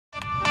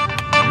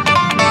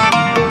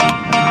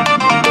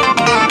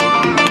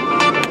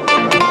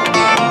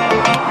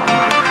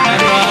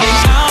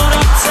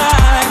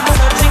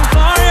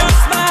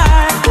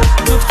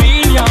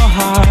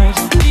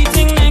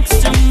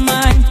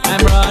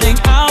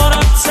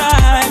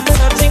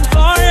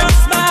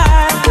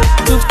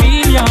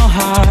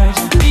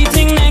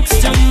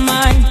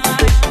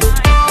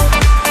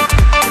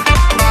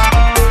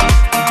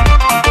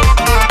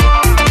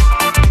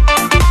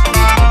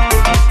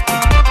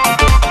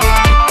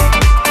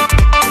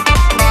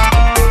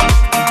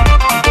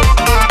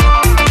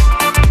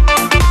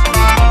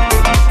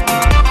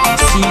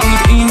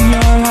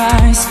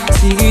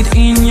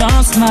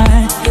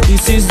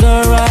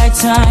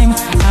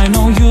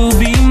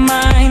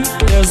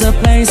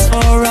place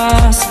for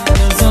us.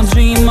 There's a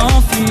dream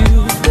of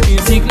you.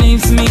 Music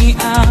lifts me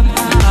up.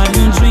 Are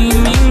you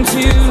dreaming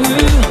too?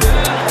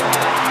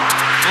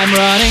 I'm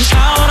running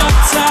out of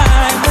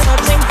time,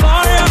 searching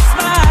for your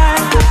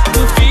smile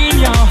to feel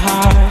your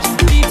heart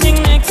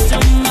beating next to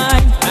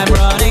mine. I'm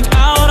running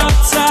out of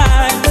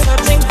time,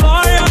 searching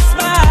for your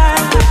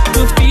smile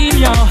to feel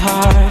your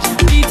heart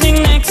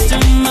beating next to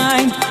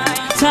mine.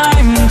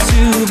 Time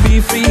to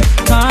be free,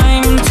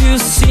 time to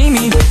see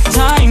me,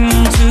 time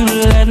to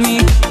let me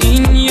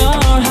in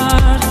your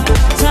heart.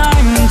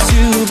 Time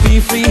to be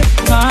free,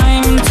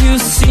 time to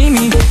see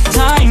me,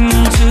 time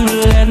to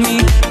let me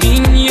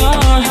in your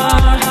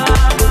heart.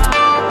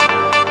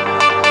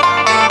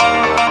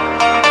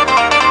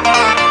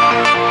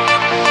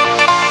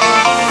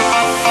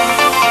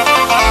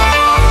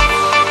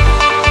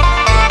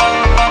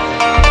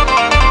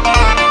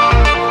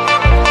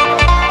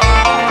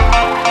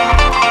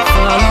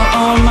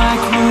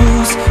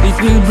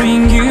 Will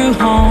bring you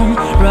home,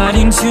 right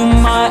into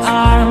my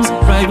arms,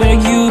 right where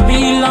you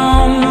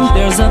belong.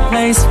 There's a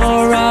place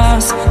for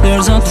us,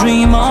 there's a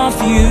dream of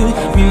you.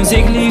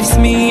 Music lifts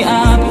me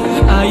up,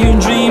 are you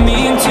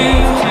dreaming too?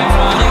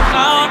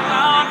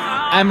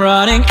 I'm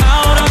running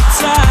out of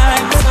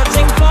time,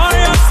 searching for